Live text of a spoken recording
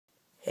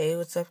Hey,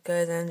 what's up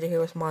guys, Andrew here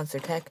with Monster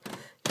Tech.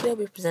 Today I'll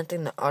be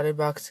presenting the Otter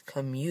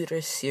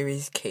Commuter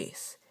series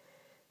case.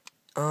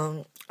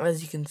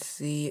 As you can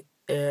see,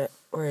 where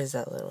is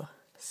that little?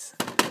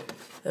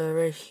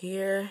 Right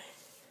here.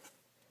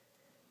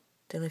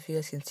 Don't know if you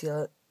guys can see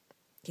right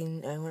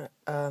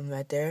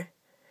there. It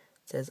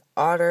says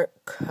Otter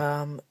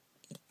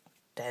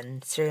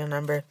then serial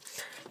number.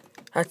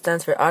 That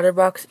stands for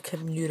OtterBox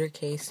Commuter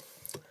case.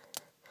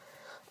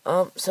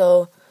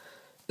 So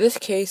this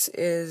case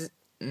is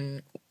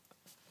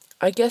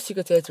I guess you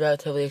could say it's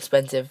relatively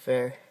expensive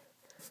for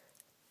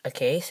a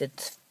case.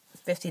 It's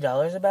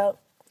 $50 about,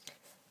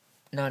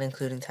 not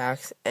including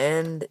tax.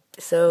 And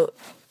so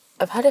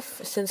I've had it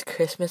since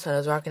Christmas when I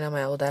was rocking on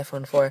my old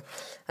iPhone 4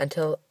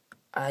 until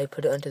I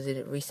put it onto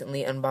the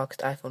recently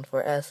unboxed iPhone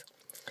 4S.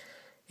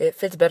 It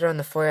fits better on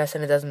the 4S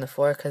than it does on the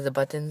 4 because the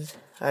buttons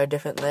are a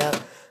different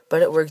layout,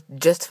 but it works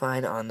just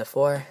fine on the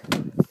 4.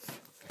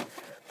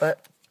 But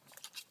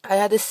I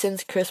had this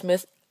since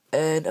Christmas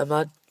and I'm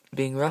not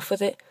being rough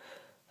with it.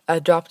 I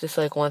dropped this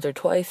like once or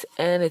twice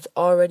and it's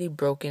already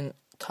broken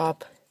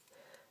top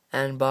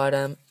and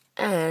bottom,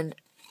 and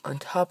on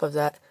top of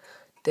that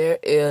there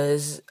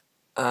is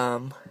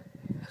a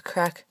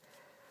crack,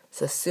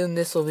 so soon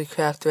this will be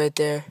cracked right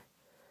there.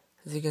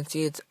 As you can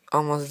see, it's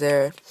almost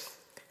there.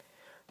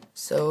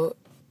 So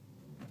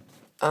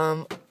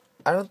I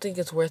don't think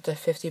it's worth the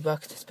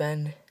 $50 to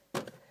spend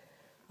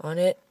on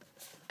it.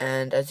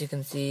 And as you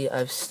can see,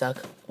 I've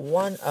stuck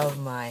one of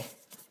my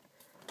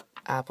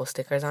Apple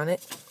stickers on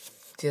it.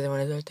 The other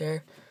one is right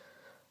there.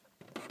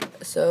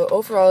 So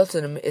overall,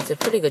 it's a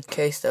pretty good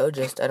case though.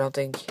 Just I don't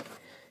think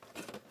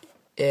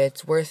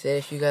it's worth it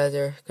if you guys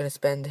are gonna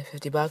spend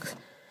 $50. You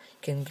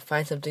can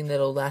find something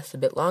that'll last a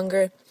bit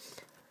longer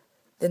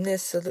than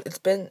this. So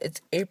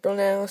it's April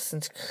now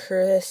since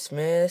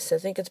Christmas. I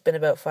think it's been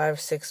about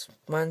 5-6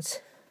 months.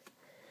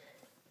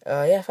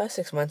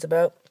 5-6 months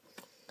about.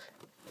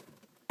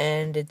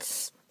 And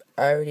it's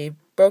already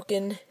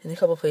broken in a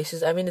couple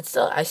places. I mean,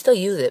 I still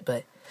use it,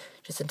 but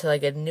just until I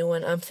get a new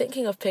one. I'm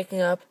thinking of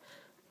picking up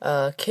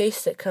a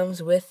case that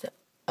comes with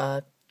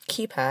a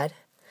keypad.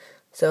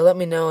 So let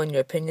me know in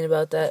your opinion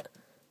about that.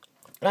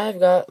 I've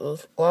got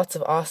lots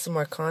of awesome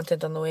more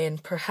content on the way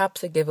and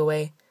perhaps a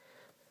giveaway.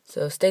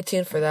 So stay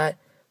tuned for that.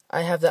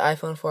 I have the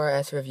iPhone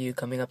 4S review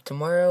coming up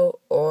tomorrow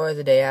or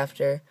the day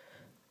after.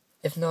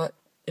 If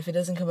it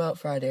doesn't come out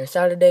Friday or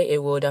Saturday,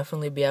 it will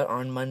definitely be out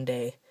on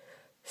Monday.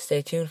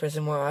 Stay tuned for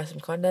some more awesome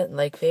content.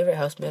 Like, favorite,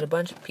 house me out a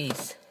bunch.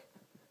 Peace.